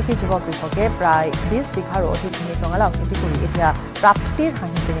এগৰাকী যুৱক কৃষকে প্ৰায় 20 বিঘাৰো অধিক ভূমিত ৰঙালাও খেতি কৰি এতিয়া প্ৰাপ্তিৰ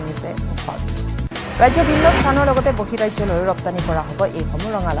হাঁহি পিৰিঙিছে মুখত ৰাজ্যৰ ভিন্ন স্থানৰ লগতে বহিৰাজ্যলৈ ৰপ্তানি কৰা হ'ব এইসমূহ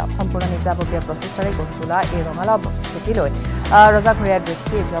ৰঙালাও সম্পূৰ্ণ নিজাববীয়া প্ৰচেষ্টাৰে গঢ়ি তোলা এই ৰঙালাও খেতিলৈ ৰজাঘৰীয়া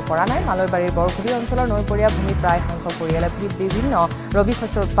দৃষ্টি এতিয়াও পৰা নাই মালৈবাৰীৰ বৰগুৰি অঞ্চলৰ নৈপৰীয়া ভূমিত প্ৰায় সংখ্যক পৰিয়ালে বিভিন্ন ৰবি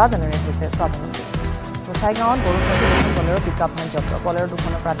শস্যৰ উৎপাদনেৰে হৈছে স্বাৱলম্বী গোসাইগাঁৱত গৰুৰ প্ৰতি দুখন বলেৰো পিকআপ ভেন জব্দ বলেৰো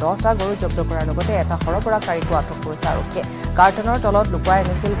দুখনৰ পৰা 10টা গৰু জব্দ কৰাৰ লগতে এটা সৰবৰাহকাৰীকো আটক কৰিছে আৰক্ষীয়ে কাৰ্টনৰ তলত লুকুৱাই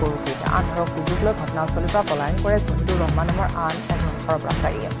আনিছিল গৰুকেইটা আন্ধাৰৰ সুযোগ লৈ ঘটনাস্থলীৰ পৰা পলায়ন কৰে জহিদুৰ ৰহমান নামৰ আন এজন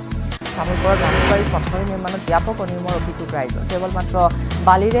সৰবৰাহকাৰীয়ে তামোলপুৰৰ গান্ধীবাৰীত মথাউৰি নিৰ্মাণত ব্যাপক অনিয়মৰ অভিযোগ ৰাইজৰ কেৱল মাত্ৰ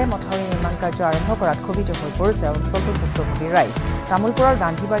বালিৰে মথাউৰি নিৰ্মাণ কাৰ্য আৰম্ভ কৰাত ক্ষোভিত হৈ পৰিছে অঞ্চলটোৰ ভুক্তভোগীৰ ৰাইজ তামোলপুৰৰ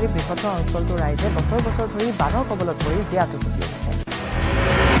গান্ধীবাৰী বৃহত্তৰ অঞ্চলটোৰ ৰাইজে বছৰ বছৰ ধৰি বানৰ কবলত পৰি জীয়াতু ভুগি আহিছে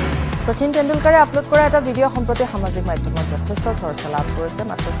শচীন তেণ্ডুলকাৰে আপলোড কৰা এটা ভিডিঅ' সম্প্ৰতি সামাজিক মাধ্যমত যথেষ্ট চৰ্চা লাভ কৰিছে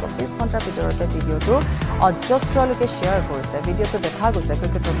মাত্ৰ 24 ঘণ্টাৰ ভিতৰতে ভিডিঅ'টো অজস্ৰ লোকে শ্বেয়াৰ কৰিছে ভিডিঅ'টো দেখা গৈছে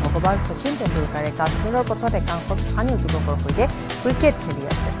ক্ৰিকেটৰ ভগৱান শচীন তেণ্ডুলকাৰে কাশ্মীৰৰ পথত একাংশ স্থানীয় যুৱকৰ সৈতে ক্ৰিকেট খেলি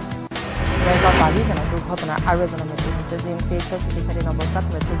আছে দেৰগাঁও বালিজানৰ দুৰ্ঘটনাৰ আৰু এজনৰ মৃত্যু হৈছে GMCHৰ চিকিৎসাধীন অৱস্থাত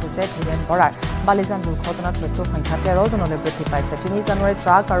মৃত্যু হৈছে ধীৰেন বৰাৰ বালিজান দুৰ্ঘটনাত মৃত্যুৰ সংখ্যা 13 জনলৈ বৃদ্ধি পাইছে 3 জানুৱাৰীত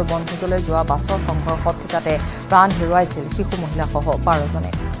ট্ৰাক আৰু বনভোজলৈ যোৱা বাছৰ সংঘৰ্ষত ঠিকাতে প্ৰাণ হেৰুৱাইছিল শিশু মহিলাসহ 12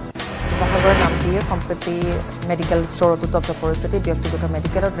 জনে শিৱসাগৰৰ নামটিৰ সম্প্ৰতি মেডিকেল ষ্টৰত উত্তপ্ত পৰিস্থিতি ব্যক্তিগত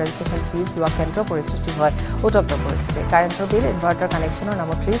মেডিকেলত ৰেজিষ্ট্ৰেশ্যন ফিজ লোৱা কেন্দ্ৰ কৰি সৃষ্টি হয় উত্তপ্ত পৰিস্থিতি কাৰেণ্টৰ বিল ইনভাৰ্টাৰ কানেকশ্যনৰ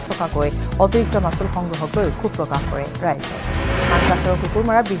নামত 30 টকাকৈ অতিৰিক্ত মাচুল সংগ্ৰহক লৈ ক্ষোভ প্ৰকাশ কৰে ৰাইজে মানকাছৰ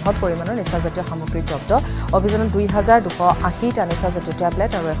কুকুৰমাৰা বৃহৎ পৰিমাণৰ নিচাজাতীয় সামগ্ৰী জব্দ অভিযানত 2280টা নিচাজাতীয়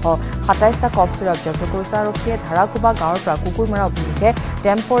টেবলেট আৰু 127টা কফ চিৰাপ জব্দ কৰিছে আৰক্ষীয়ে ধাৰাকোবা গাঁৱৰ পৰা কুকুৰমাৰা অভিমুখে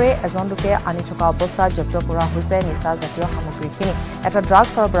টেম্পৰে এজন লোকে আনি থকা অৱস্থাত জব্দ কৰা হৈছে নিচাজাতীয় সামগ্ৰীখিনি এটা ড্ৰাগ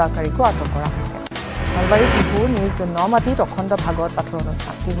সৰবৰাহকাৰীকো আটক কৰা হৈছে নলবাৰী টিহুৰ নিজ নমাটিত অখণ্ড ভাগৱত পাঠৰ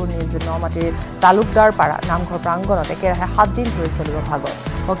অনুষ্ঠান টিহুৰ নিজ নমাটিৰ তালুকদাৰ পাৰা নামঘৰ প্ৰাংগণত একেৰাহে 7 দিন ধৰি চলিব ভাগৱত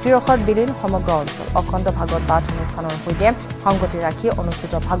ভক্তিৰসত বিলীন সমগ্ৰ অঞ্চল অখণ্ড ভাগৱত পাঠ অনুষ্ঠানৰ সৈতে সংগতি ৰাখি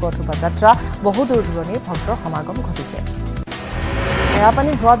অনুষ্ঠিত ভাগৱত শোভাযাত্ৰা বহু দূৰ দূৰণিৰ ভক্তৰ সমাগম ঘটিছে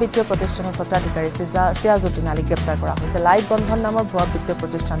মেৰাপানী ভুৱা বিত্তীয় প্ৰতিষ্ঠানৰ স্বত্বাধিকাৰী চিয়াজুদ্দিন আলীক গ্ৰেপ্তাৰ কৰা হৈছে লাইভ বন্ধন নামৰ ভুৱা বিত্তীয়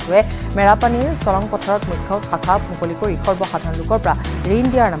প্ৰতিষ্ঠানটোৱে মেৰাপানীৰ চৰং পথাৰত মুখ্য শাখা মুকলি কৰি সৰ্বসাধাৰণ লোকৰ পৰা ঋণ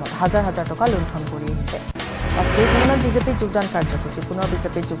দিয়াৰ নামত হাজাৰ হাজাৰ টকা লুণ্ঠন কৰি আহিছে কাশ্মীৰ ভ্ৰমণত বিজেপিৰ যোগদান কাৰ্যসূচী পুনৰ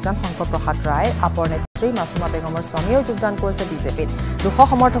বিজেপিৰ যোগদান শংকৰ প্ৰসাদ ৰায় আপৰ নেত্ৰী মাছুমা বেগমৰ স্বামীয়েও যোগদান কৰিছে বিজেপিত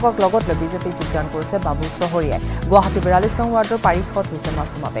 200 সমৰ্থকক লগত লৈ বিজেপিত যোগদান কৰিছে বাবুল চহৰীয়াই গুৱাহাটী 42 নং ৱাৰ্ডৰ পাৰিষদ হৈছে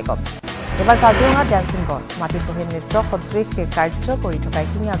মাছুমা বেগম এবাৰ কাজিৰঙা ডেন্সিং গল মাটিত বহি নৃত্য সদৃশ কাৰ্য কৰি থকা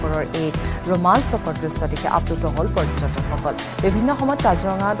শিঙিয়াগড়ৰ এই ৰোমাঞ্চকৰ দৃশ্য দেখি আপ্লুত হ'ল পৰ্যটকসকল বিভিন্ন সময়ত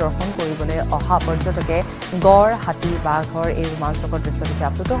কাজিৰঙা দৰ্শন কৰিবলৈ অহা পৰ্যটকে গড় হাতী বাঘৰ এই ৰোমাঞ্চকৰ দৃশ্য দেখি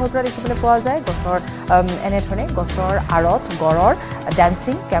আপ্লুত হৈ পৰা দেখিবলৈ পোৱা যায় গছৰ এনেধৰণে গছৰ আঁৰত গড়ৰ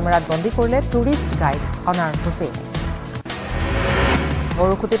ডেন্সিং কেমেৰাত বন্দী কৰিলে টুৰিষ্ট গাইড অনাৰ হুছেইনে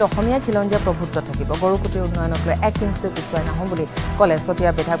গৰুকুটিত অসমীয়া খিলঞ্জীয়া প্ৰভুত্ব থাকিব গৰুকুটিৰ উন্নয়নক লৈ 1 ইঞ্চিও পিছুৱাই নাহো বুলি ক'লে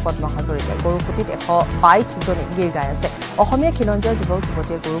চতিয়াৰ বিধায়ক পদ্ম হাজৰিকাই গৰুকুটিত 122 জনী গীৰ গাই আছে অসমীয়া খিলঞ্জীয়া যুৱক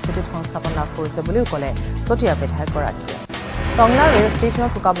যুৱতীয়ে গৰুকুটিত সংস্থাপন লাভ কৰিছে বুলিও ক'লে চতিয়াৰ বিধায়কগৰাকীয়ে টংলা ৰেল ষ্টেচনত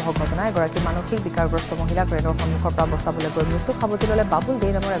শোকাবহ ঘটনা এগৰাকী মানসিক বিকাৰগ্ৰস্ত মহিলাক ৰেলৰ সন্মুখৰ পৰা বচাবলৈ গৈ মৃত্যু সাৱটি ল'লে বাবুল দে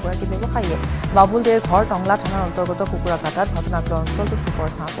নামৰ এগৰাকী ব্যৱসায়ীয়ে বাবুল দেৰ ঘৰ টংলা থানাৰ অন্তৰ্গত কুকুৰাকাটাত ঘটনাক লৈ অঞ্চলটোত শোকৰ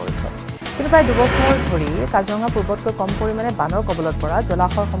ছাঁ পৰিছে কিন্তু প্ৰায় 2 বছৰ ধৰি কাজিৰঙা পূৰ্বতকৈ কম পৰিমাণে বানৰ কবলত পৰা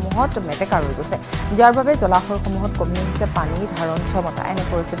জলাশয়সমূহত মেটেকা ৰৈ গৈছে যাৰ বাবে জলাশয়সমূহত কমি আহিছে পানী ধাৰণ ক্ষমতা এনে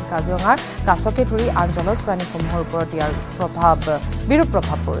পৰিস্থিতিত কাজিৰঙাৰ কাছকে ধৰি আন জলজ প্ৰাণীসমূহৰ ওপৰত ইয়াৰ বিৰূপ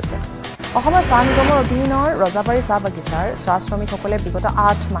প্ৰভাৱ পৰিছে অসমৰ চাহ নিগমৰ অধীনৰ ৰজাবাৰী চাহ বাগিচাৰ চাহ শ্ৰমিকসকলে বিগত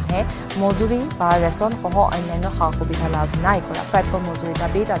 8 মাহে মজুৰি বা ৰেচন সহ অন্যান্য সা সুবিধা লাভ নাই কৰা প্ৰাপ্য মজুৰি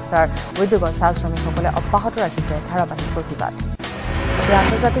দাবীত আচাৰ উদ্যোগৰ চাহ শ্ৰমিকসকলে অব্যাহত ৰাখিছে ধাৰাবাহিক প্ৰতিবাদ আজি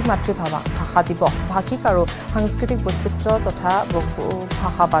আন্তৰ্জাতিক মাতৃভাষা দিৱস ভাষিক আৰু সাংস্কৃতিক বৈচিত্ৰ্য তথা বহু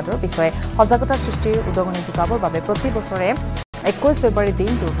ভাষাবাদৰ বিষয়ে সজাগতা সৃষ্টিৰ উদগনি যোগাবৰ বাবে প্ৰতি বছৰে 21 ফেব্ৰুৱাৰী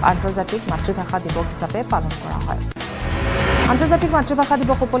দিনটোক আন্তৰ্জাতিক মাতৃভাষা দিৱস হিচাপে পালন কৰা হয় আন্তৰ্জাতিক মাতৃভাষা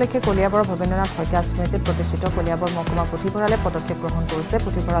দিৱস উপলক্ষে কলিয়াবৰৰ ভৱেন্দ্ৰনাথ শইকীয়া স্মৃতিত প্ৰতিষ্ঠিত কলিয়াবৰ মহকুমা পুথিভঁৰালে পদক্ষেপ গ্ৰহণ কৰিছে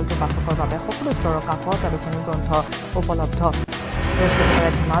পুথিভঁৰালটো পাঠকৰ বাবে সকলো স্তৰৰ কাকত আলোচনী গ্ৰন্থ উপলব্ধ বৃহস্পতিবাৰে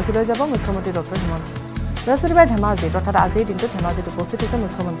ধেমাজিলৈ যাব মুখ্যমন্ত্ৰী ডক্টৰ হিমন্ত বৃহস্পতিবাৰে ধেমাজিত অৰ্থাৎ আজিৰ দিনটোত ধেমাজিত উপস্থিত হৈছে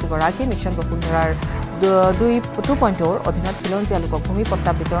মুখ্যমন্ত্ৰীগৰাকী মিছন বসুন্ধৰাৰ 2.0 অধীনত খিলঞ্জীয়া লোকক ভূমি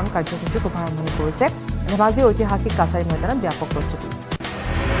পট্টা বিতৰণ কাৰ্যসূচী শুভাৰম্ভণি কৰিছে ধেমাজি ঐতিহাসিক কাছাৰী ময়দানত ব্যাপক প্ৰস্তুতি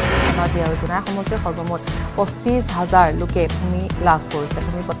ধেমাজি আৰু জোনাই সমষ্টিৰ সৰ্বমুঠ 25,000 লোকে ভূমি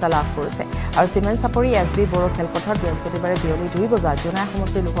পট্টা লাভ কৰিছে আৰু চিমেণ্ট চাপৰি এছবি বড়ো খেলপথাৰত বৃহস্পতিবাৰে বিয়লি 2 বজাত জোনাই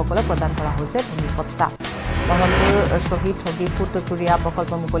সমষ্টিৰ লোকসকলক প্ৰদান কৰা হৈছে ভূমি পট্টা বহনপুৰ শ্বহীদ ঠগী ফুট ক্ৰীড়া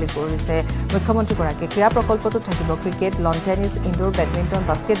প্ৰকল্প মুকলি কৰিছে মুখ্যমন্ত্ৰীগৰাকীয়ে ক্ৰীড়া প্ৰকল্পটোত থাকিব cricket lawn tennis indoor badminton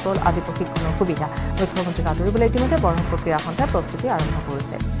basketball আদি প্ৰশিক্ষণৰ সুবিধা মুখ্যমন্ত্ৰীক আদৰিবলৈ ইতিমধ্যে বহনপুৰ ক্ৰীড়া সন্থাই প্ৰস্তুতি আৰম্ভ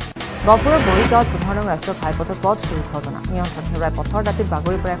কৰিছে গহপুৰৰ বৰিগাঁৱত 15 নং ৰাষ্ট্ৰীয় ঘাইপথত পথ দুৰ্ঘটনা নিয়ন্ত্ৰণ হেৰুৱাই পথৰ দাঁতিত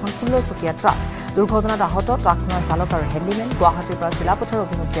বাগৰি পৰা এখন 16 চকীয়া ট্ৰাক দুৰ্ঘটনাত আহত ট্ৰাকখনৰ চালক আৰু হেণ্ডিমেন গুৱাহাটীৰ পৰা চিলাপথাৰ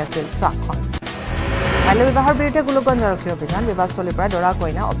অভিমুখী আছিল ট্ৰাকখন বাল্য বিবাহৰ বিৰুদ্ধে গোলকগঞ্জ আৰক্ষীৰ অভিযান বিবাহস্থলীৰ পৰা দৰা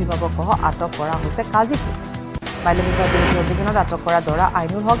কইনা অভিভাৱকসহ আটক কৰা হৈছে কাজিপুৰ বাল্য বিবাহ বিৰোধী অভিযানত আটক কৰা দৰা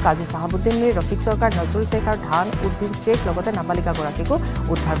আইনুল হক কাজী চাহাবুদ্দিন মীৰ ৰফিক চৰকাৰ নজৰুল শ্বেখ আৰু ধান উদ্দিন শ্বেখ লগতে নাবালিকাগৰাকীকো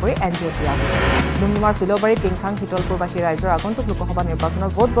উদ্ধাৰ কৰি এনজিঅ'ত দিয়া হৈছে ডুমডুমাৰ ফিলবাৰী টিংখাং শীতলপুৰবাসী ৰাইজৰ আগন্তুক লোকসভা নিৰ্বাচনৰ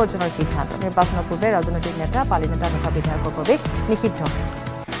ভোট বৰ্জনৰ সিদ্ধান্ত নিৰ্বাচনৰ পূৰ্বে ৰাজনৈতিক নেতা পালি নেতা তথা বিধায়কৰ প্ৰৱেশ নিষিদ্ধ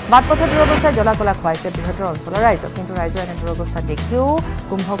বাটপথৰ দুৰৱস্থাই জ্বলা-কলা খুৱাইছে বৃহত্তৰ অঞ্চলৰ ৰাইজক কিন্তু ৰাইজৰ এনে দুৰৱস্থা দেখিও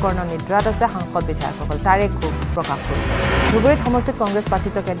কুম্ভকৰ্ণ নিদ্ৰাত আছে সাংসদ বিধায়কসকল তাৰে ক্ষোভ প্ৰকাশ কৰিছে ধুবুৰীত সমষ্টিত কংগ্ৰেছ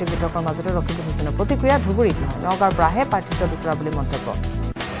প্ৰাৰ্থিত্ব কেন্দ্ৰীয় বিতৰ্কৰ মাজতে ৰকিবুল হুছেইনৰ প্ৰতিক্ৰিয়া ধুবুৰীত নহয় নগাঁৱৰ পৰাহে প্ৰাৰ্থিত্ব বিচৰা বুলি মন্তব্য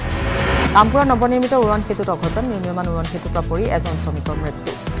কামপুৰৰ নৱনিৰ্মিত উৰণ সেতুত অঘটন নিৰ্মীয়মান উৰণ সেতুৰ পৰা পৰি এজন শ্ৰমিকৰ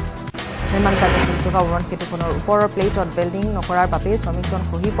মৃত্যু নিৰ্মাণ কাৰ্য চলি থকা উৰণ সেতুখনৰ ওপৰৰ প্লেটত বেল্ডিং নকৰাৰ বাবেই শ্ৰমিকজন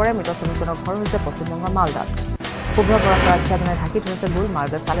খহি পৰে মৃত শ্ৰমিকজনৰ ঘৰ হৈছে পশ্চিমবংগৰ মালদাত শুভ্ৰ বৰফৰ আচ্ছাদনে ঢাকি ধৰিছে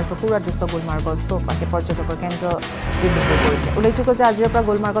গুলমাৰ্গ চালে চকুৰা দৃশ্য গুলমাৰ্গৰ চৌপাশে পৰ্যটকৰ কেন্দ্ৰ বৃদ্ধি হৈ পৰিছে উল্লেখযোগ্য যে আজিৰ পৰা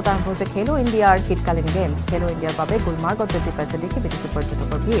গুলমাৰ্গত আৰম্ভ হৈছে খেলো ইণ্ডিয়াৰ শীতকালীন গেমছ খেলো ইণ্ডিয়াৰ বাবে গুলমাৰ্গত বৃদ্ধি পাইছে দেশী বিদেশী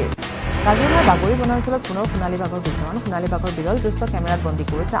পৰ্যটকৰ ভিৰ কাজিৰঙাৰ বাগৰি বনাঞ্চলত পুনৰ সোণালী বাঘৰ বিচৰণ সোণালী বাঘৰ বিৰল দৃশ্য কেমেৰাত বন্দী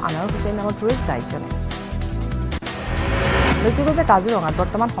কৰিছে আনাৰ হুছেইন নামৰ টুৰিষ্ট গাইডজনে উল্লেখযোগ্য যে কাজিৰঙাত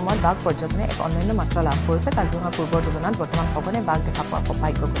বৰ্তমান সময়ত বাঘ পৰ্যটনে এক অনন্য মাত্ৰা লাভ কৰিছে কাজিৰঙাৰ পূৰ্বৰ তুলনাত বৰ্তমান সঘনে বাঘ দেখা পোৱাৰ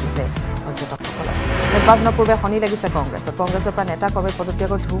সৌভাগ্য ঘটিছে পৰ্যটকসকলৰ নিৰ্বাচনৰ পূৰ্বে শনি লাগিছে কংগ্ৰেছৰ পৰা নেতা কৰ্মী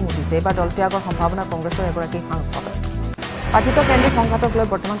পদত্যাগৰ ধুম উঠিছে এইবাৰ দল ত্যাগৰ সম্ভাৱনা কংগ্ৰেছৰ এগৰাকী সাংসদৰ প্ৰাৰ্থিত কেন্দ্ৰীয় সংঘাতক লৈ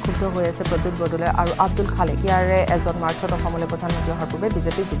বৰ্তমান ক্ষুব্ধ হৈ আছে প্ৰদ্যুৎ বৰদলৈ আৰু আব্দুল খালেক ইয়াৰে এজন মাৰ্চত অসমলৈ প্ৰধানমন্ত্ৰী অহাৰ পূৰ্বে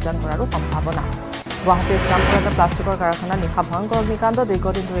বিজেপিত যোগদান কৰাৰো সম্ভাৱনা গুৱাহাটী ইছলামপুৰ এটা প্লাষ্টিকৰ কাৰখানা নিশা ভয়ংকৰ অগ্নিকাণ্ড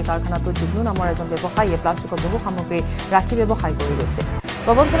দীৰ্ঘদিন ধৰি কাৰখানাটোত জুগনু নামৰ এজন ব্যৱসায়ীয়ে প্লাষ্টিকৰ বহু সামগ্ৰী ৰাখি ব্যৱসায় কৰি গৈছে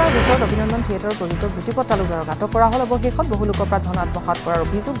প্ৰবঞ্চনাৰ গোচৰত অভিনন্দন থিয়েটাৰৰ প্ৰযোজক জ্যোতিপ্ৰদ তালুকদাৰক আটক কৰা হ'ল অৱশেষত বহু লোকৰ পৰা ধন আত্মসাৎ কৰাৰ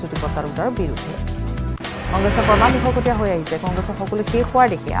অভিযোগ জ্যোতিপ্ৰদ তালুকদাৰৰ বিৰুদ্ধে কংগ্ৰেছৰ প্ৰমাণ নিশকতীয়া হৈ আহিছে কংগ্ৰেছৰ সকলো শেষ হোৱাৰ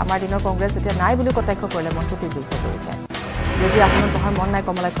দেখে আমাৰ দিনৰ কংগ্ৰেছ এতিয়া নাই বুলি কটাক্ষ কৰিলে মন্ত্ৰী পীযুষ হাজৰিকাই বিৰোধী আসনত বহাৰ মন নাই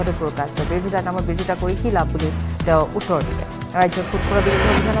কমলাক্ষদেৱ বড়োকাশ্যপ বিৰোধিতাৰ নামত বিৰোধিতা কৰি কি লাভ বুলি তেওঁ উত্তৰ দিলে ৰাজ্যত সুদখোৰৰ বিৰুদ্ধে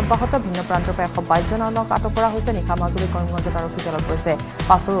অভিযান অব্যাহত ভিন্ন প্ৰান্তৰ পৰা 122 জনক আটক কৰা হৈছে নিশা মাজুলী কৰিমগঞ্জত আৰক্ষী দলত পৰিছে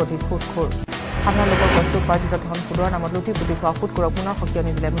 5ৰো অধিক সুদখোৰ সাধাৰণ লোকৰ বস্তু উপাৰ্জিত ধন সুদৰ নামত লুটি পুতি খোৱা সুদখোৰক পুনৰ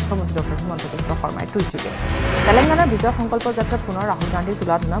সকিয়নি দিলে মুখ্যমন্ত্ৰী ডক্টৰ হিমন্ত বিশ্ব শৰ্মাই টুইটযোগে তেলেংগানাৰ বিজয় সংকল্প যাত্ৰাত পুনৰ ৰাহুল গান্ধীক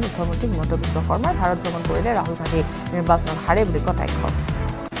তোলা ধনা মুখ্যমন্ত্ৰী হিমন্ত বিশ্ব শৰ্মাই ভাৰত ভ্ৰমণ কৰিলে ৰাহুল গান্ধী নিৰ্বাচনত হাৰে বুলি কটাক্ষ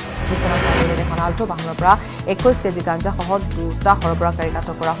বিশ্বনাথ চাৰিআলিত এখন আল্টো বাহনৰ পৰা 21 কেজি গাঞ্জাসহ 2টা সৰবৰাহকাৰীক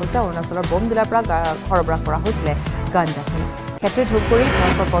আটক কৰা হৈছে অৰুণাচলৰ বম জিলাৰ পৰা সৰবৰাহ কৰা হৈছিলে গাঞ্জাখিনি ক্ষেত্ৰী ধূপগুৰি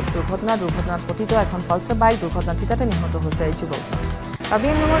ভয়ংকৰ পথ দুৰ্ঘটনাত পতিত এখন পালচাৰ বাইক দুৰ্ঘটনাত থিতাতে নিহত হৈছে যুৱকজন কাৰ্বি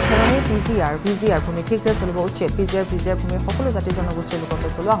আংলঙৰ খেৰণি ভিজিআৰ ভূমি শীঘ্ৰে চলিব উচ্ছেদ ভিজিআৰ ভূমিৰ সকলো জাতি জনগোষ্ঠীৰ লোককে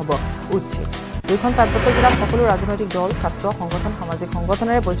চলোৱা হ'ব উচ্ছেদ দুখন পাৰ্বত্য জিলাৰ সকলো ৰাজনৈতিক দল ছাত্ৰ সংগঠন সামাজিক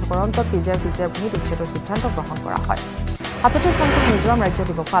সংগঠনেৰে বৈঠকৰ অন্তত ভিজিআৰ ভূমিত উচ্ছেদৰ সিদ্ধান্ত গ্ৰহণ কৰা হয় 37 সংখ্যক মিজোৰাম ৰাজ্য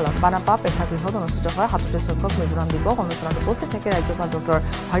দিৱস পালন বানাপা প্ৰেক্ষাগৃহত অনুষ্ঠিত হয় 37 সংখ্যক মিজোৰাম দিৱস অনুষ্ঠানত উপস্থিত থাকে ৰাজ্যপাল ডক্টৰ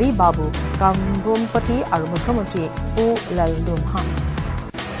হৰি বাবু কাম্বুমপতি আৰু মুখ্যমন্ত্ৰী পু লালডুমহা